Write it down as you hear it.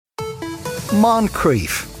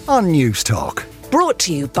Moncrief on News Talk. Brought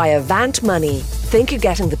to you by Avant Money. Think you're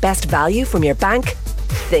getting the best value from your bank?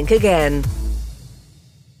 Think again.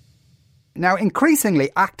 Now, increasingly,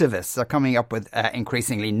 activists are coming up with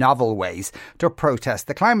increasingly novel ways to protest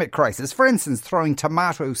the climate crisis. For instance, throwing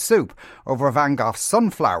tomato soup over Van Gogh's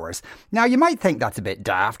sunflowers. Now, you might think that's a bit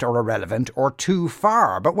daft or irrelevant or too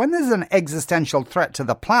far, but when there's an existential threat to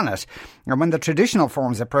the planet, and when the traditional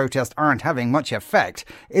forms of protest aren't having much effect,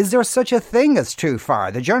 is there such a thing as too far?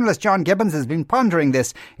 The journalist John Gibbons has been pondering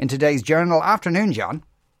this in today's Journal. Afternoon, John.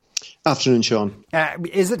 Afternoon, Sean.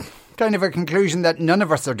 Is it kind of a conclusion that none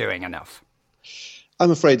of us are doing enough? I'm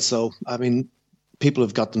afraid so. I mean, people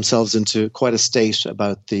have got themselves into quite a state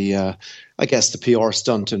about the PR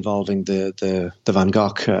stunt involving the Van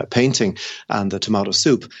Gogh painting and the tomato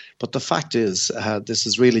soup. But the fact is, this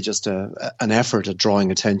is really just an effort at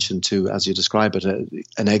drawing attention to, as you describe it,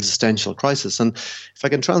 an existential crisis. And if I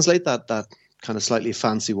can translate that kind of slightly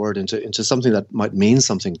fancy word into something that might mean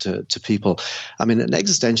something to people. I mean, an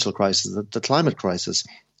existential crisis, the climate crisis,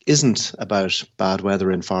 isn't about bad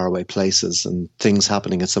weather in faraway places and things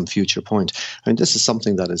happening at some future point. I mean, this is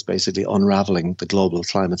something that is basically unraveling the global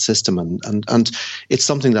climate system, and it's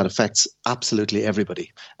something that affects absolutely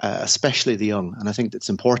everybody, especially the young. And I think it's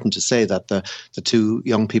important to say that the two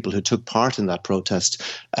young people who took part in that protest,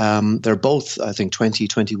 they're both, I think, 20,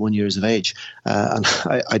 21 years of age. And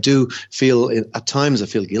I do feel, at times I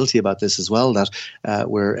feel guilty about this as well, that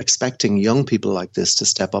we're expecting young people like this to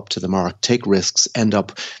step up to the mark, take risks, end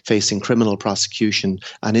up facing criminal prosecution.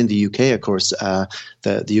 And in the UK, of course,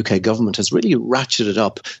 the UK government has really ratcheted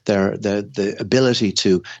up the ability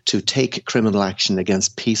to take criminal action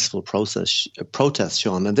against peaceful protests,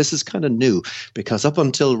 Sean. And this is kind of new, because up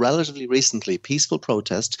until relatively recently, peaceful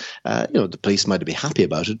protest, the police might be happy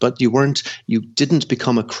about it, but you didn't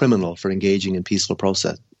become a criminal for engaging in peaceful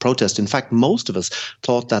protest. In fact, most of us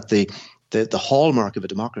thought that the hallmark of a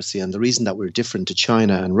democracy, and the reason that we're different to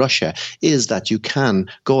China and Russia, is that you can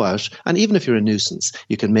go out, and even if you're a nuisance,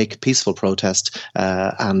 you can make peaceful protest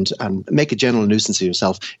and make a general nuisance of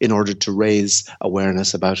yourself in order to raise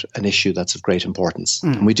awareness about an issue that's of great importance.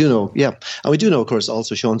 And we do know, of course,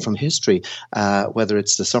 also shown from history, whether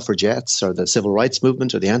it's the suffragettes or the civil rights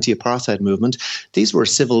movement or the anti-apartheid movement, these were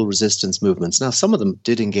civil resistance movements. Now, some of them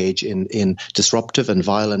did engage in disruptive and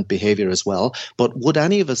violent behavior as well, but would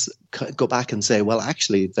any of us go back and say, well,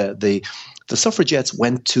 actually, the suffragettes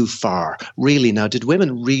went too far? Really? Now, did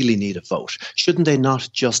women really need a vote? Shouldn't they not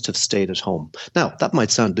just have stayed at home? Now, that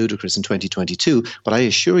might sound ludicrous in 2022, but I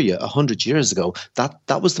assure you, 100 years ago,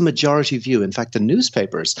 that was the majority view. In fact, the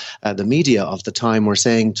newspapers, the media of the time were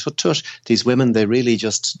saying, tut, these women, they really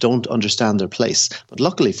just don't understand their place. But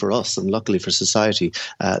luckily for us, and luckily for society,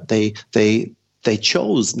 they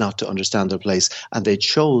chose not to understand their place, and they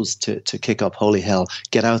chose to kick up holy hell,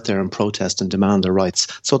 get out there and protest and demand their rights.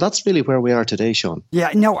 So that's really where we are today, Sean. Yeah,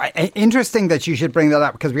 no, interesting that you should bring that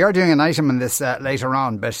up, because we are doing an item on this later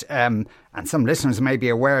on, but and some listeners may be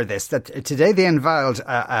aware of this, that today they unveiled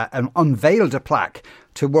a plaque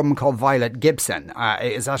to a woman called Violet Gibson.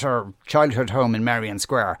 Is at her childhood home in Merrion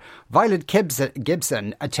Square. Violet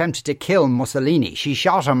Gibson attempted to kill Mussolini. She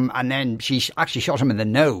shot him, and then she actually shot him in the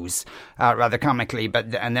nose, rather comically,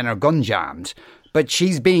 and then her gun jammed. But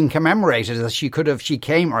she's being commemorated as she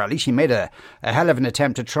came, or at least she made a hell of an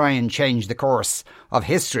attempt to try and change the course of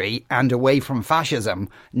history and away from fascism.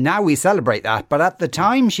 Now we celebrate that, but at the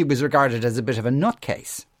time she was regarded as a bit of a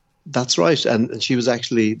nutcase. That's right. And she was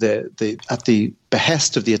actually at the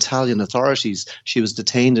behest of the Italian authorities. She was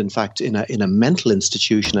detained, in fact, in a mental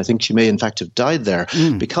institution. I think she may, in fact, have died there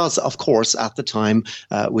because, of course, at the time,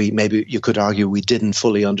 maybe you could argue we didn't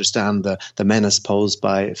fully understand the menace posed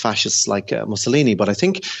by fascists like Mussolini. But I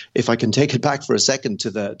think if I can take it back for a second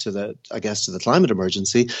to the climate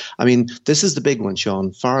emergency, I mean, this is the big one,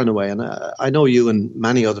 Sean, far and away. And I know you and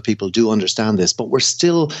many other people do understand this, but we're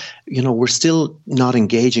still not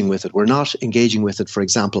engaging with it. We're not engaging with it, for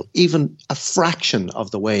example, even a fraction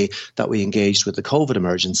of the way that we engaged with the COVID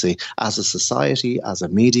emergency as a society, as a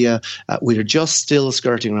media. We're just still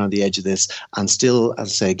skirting around the edge of this, and still, as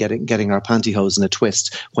I say, getting our pantyhose in a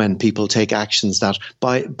twist when people take actions that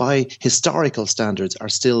by historical standards are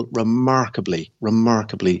still remarkably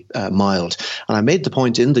mild. And I made the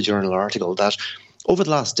point in the journal article that over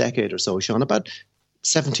the last decade or so, Sean, about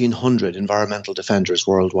 1,700 environmental defenders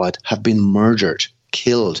worldwide have been murdered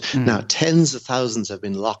killed. Now, tens of thousands have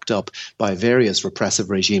been locked up by various repressive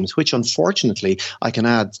regimes, which unfortunately, I can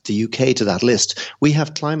add the UK to that list. We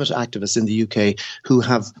have climate activists in the UK who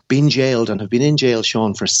have been jailed and have been in jail,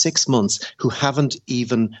 Sean, for 6 months, who haven't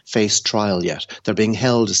even faced trial yet. They're being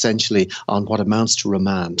held essentially on what amounts to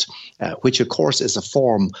remand, which of course is a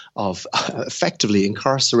form of effectively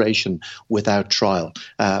incarceration without trial,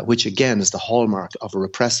 which again is the hallmark of a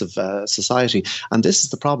repressive society. And this is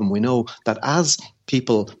the problem. We know that as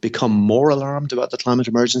people become more alarmed about the climate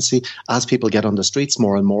emergency, as people get on the streets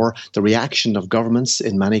more and more, the reaction of governments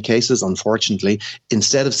in many cases, unfortunately,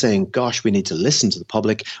 instead of saying, gosh, we need to listen to the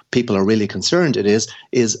public, people are really concerned,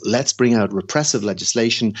 is let's bring out repressive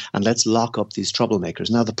legislation and let's lock up these troublemakers.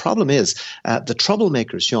 Now, the problem is the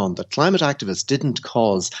troublemakers, Sean, the climate activists didn't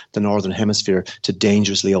cause the Northern Hemisphere to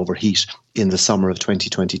dangerously overheat in the summer of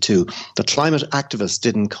 2022. The climate activists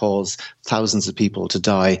didn't cause thousands of people to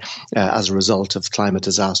die as a result of climate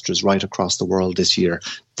disasters right across the world this year.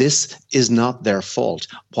 This is not their fault.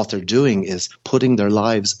 What they're doing is putting their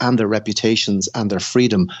lives and their reputations and their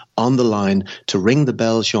freedom on the line to ring the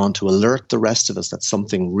bell, Sean, to alert the rest of us that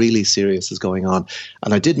something really serious is going on.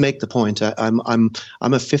 And I did make the point. I'm a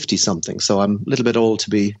 50-something, so I'm a little bit old to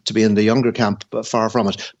be in the younger camp, but far from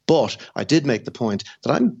it. But I did make the point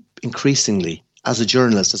that I'm increasingly, as a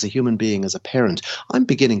journalist, as a human being, as a parent, I'm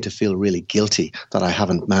beginning to feel really guilty that I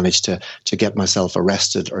haven't managed to get myself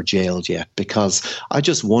arrested or jailed yet, because I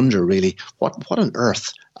just wonder really what on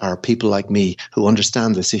earth are people like me who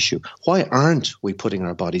understand this issue. Why aren't we putting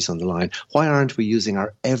our bodies on the line? Why aren't we using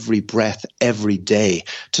our every breath every day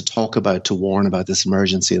to talk about, to warn about this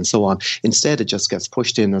emergency and so on? Instead, it just gets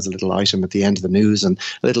pushed in as a little item at the end of the news, and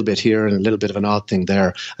a little bit here and a little bit of an odd thing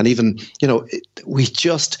there. And even, we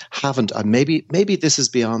just haven't, and maybe this is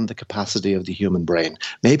beyond the capacity of the human brain.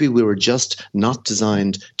 Maybe we were just not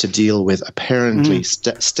designed to deal with apparently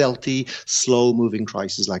stealthy, slow-moving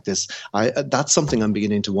crises like this. That's something I'm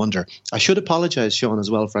beginning to wonder. I should apologise, Sean, as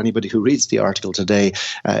well, for anybody who reads the article today.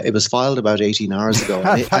 It was filed about 18 hours ago.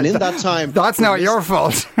 And in that time... That's not your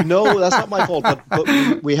fault. No, that's not my fault.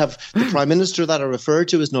 But we have the Prime Minister that I referred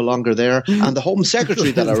to is no longer there, and the Home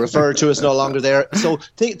Secretary that I referred to is no longer there. So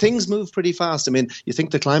things move pretty fast. I mean, you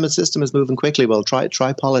think the climate system is moving quickly? Well,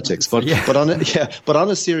 try politics. But on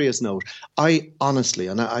a serious note, I honestly,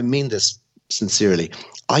 and I mean this sincerely,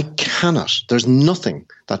 there's nothing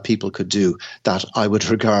that people could do that I would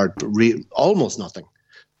regard almost nothing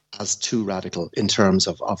as too radical in terms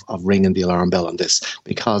of ringing the alarm bell on this,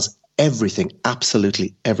 because everything,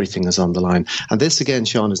 absolutely everything is on the line. And this, again,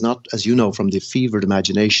 Sean, is not, as you know, from the fevered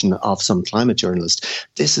imagination of some climate journalist.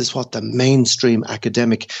 This is what the mainstream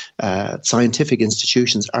academic scientific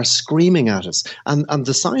institutions are screaming at us. And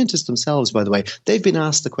the scientists themselves, by the way, they've been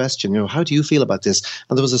asked the question, how do you feel about this?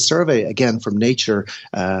 And there was a survey, again, from Nature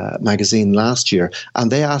magazine last year,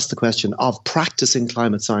 and they asked the question of practicing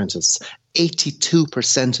climate scientists.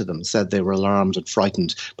 82% of them said they were alarmed and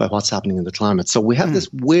frightened by what's happening in the climate. So we have this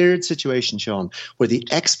weird situation, Sean, where the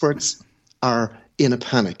experts are in a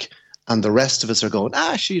panic and the rest of us are going,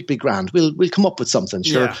 she'd be grand. We'll come up with something,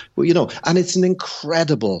 sure. Yeah. Well, and it's an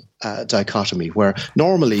incredible dichotomy where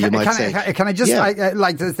normally you might say... Can I just,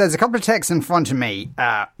 there's a couple of texts in front of me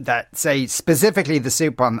that say specifically the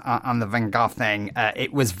soup on the Van Gogh thing.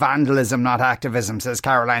 It was vandalism, not activism, says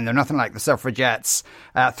Caroline. They're nothing like the suffragettes.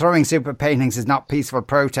 Throwing soup at paintings is not peaceful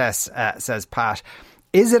protest, says Pat.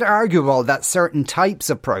 Is it arguable that certain types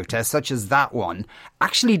of protests, such as that one,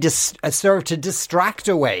 actually serve to distract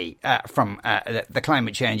away from the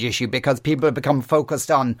climate change issue because people have become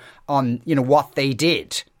focused on what they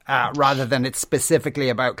did? Rather than it's specifically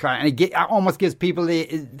about climate. And it almost gives people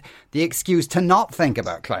the excuse to not think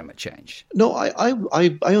about climate change. No,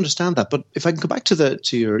 I understand that. But if I can go back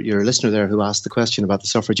to your listener there who asked the question about the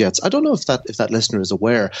suffragettes, I don't know if that listener is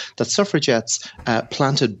aware that suffragettes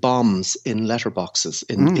planted bombs in letterboxes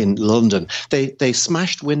in London. They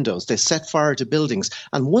smashed windows. They set fire to buildings.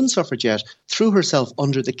 And one suffragette threw herself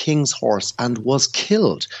under the King's horse and was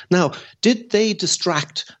killed. Now, did they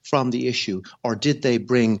distract from the issue, or did they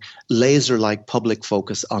bring laser-like public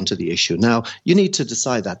focus onto the issue? Now, you need to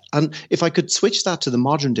decide that. And if I could switch that to the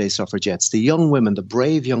modern-day suffragettes, the young women, the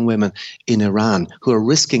brave young women in Iran who are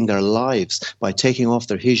risking their lives by taking off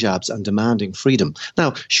their hijabs and demanding freedom.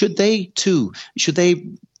 Now, should they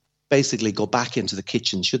basically go back into the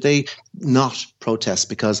kitchen? Should they not protest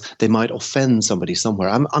because they might offend somebody somewhere?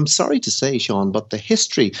 I'm sorry to say, Sean, but the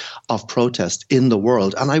history of protest in the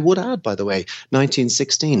world, and I would add, by the way,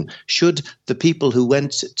 1916, should the people who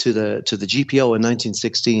went to the GPO in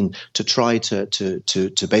 1916 to try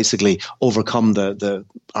to basically overcome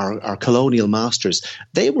our colonial masters,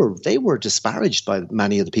 they were disparaged by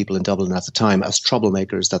many of the people in Dublin at the time as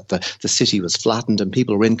troublemakers, that the city was flattened and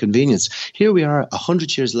people were inconvenienced. Here we are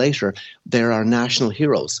 100 years later, they're our national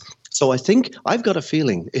heroes. So I think I've got a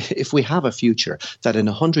feeling, if we have a future, that in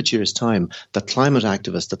 100 years' time, the climate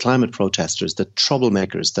activists, the climate protesters, the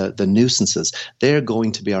troublemakers, the nuisances, they're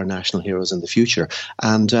going to be our national heroes in the future.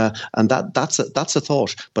 And that's a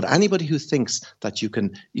thought. But anybody who thinks that you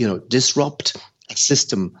can, disrupt a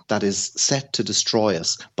system that is set to destroy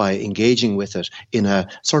us by engaging with it in a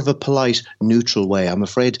sort of a polite, neutral way, I'm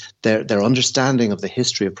afraid their understanding of the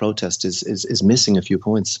history of protest is missing a few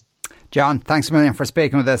points. John, thanks a million for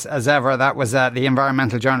speaking with us as ever. That was the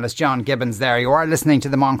environmental journalist John Gibbons there. You are listening to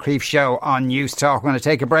the Moncrief Show on News Talk. We're going to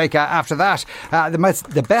take a break after that.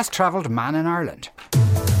 The best travelled man in Ireland.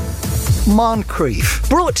 Moncrief.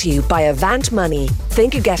 Brought to you by Avant Money.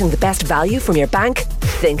 Think you're getting the best value from your bank?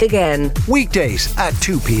 Think again. Weekdays at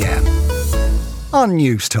 2 p.m. on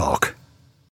News Talk.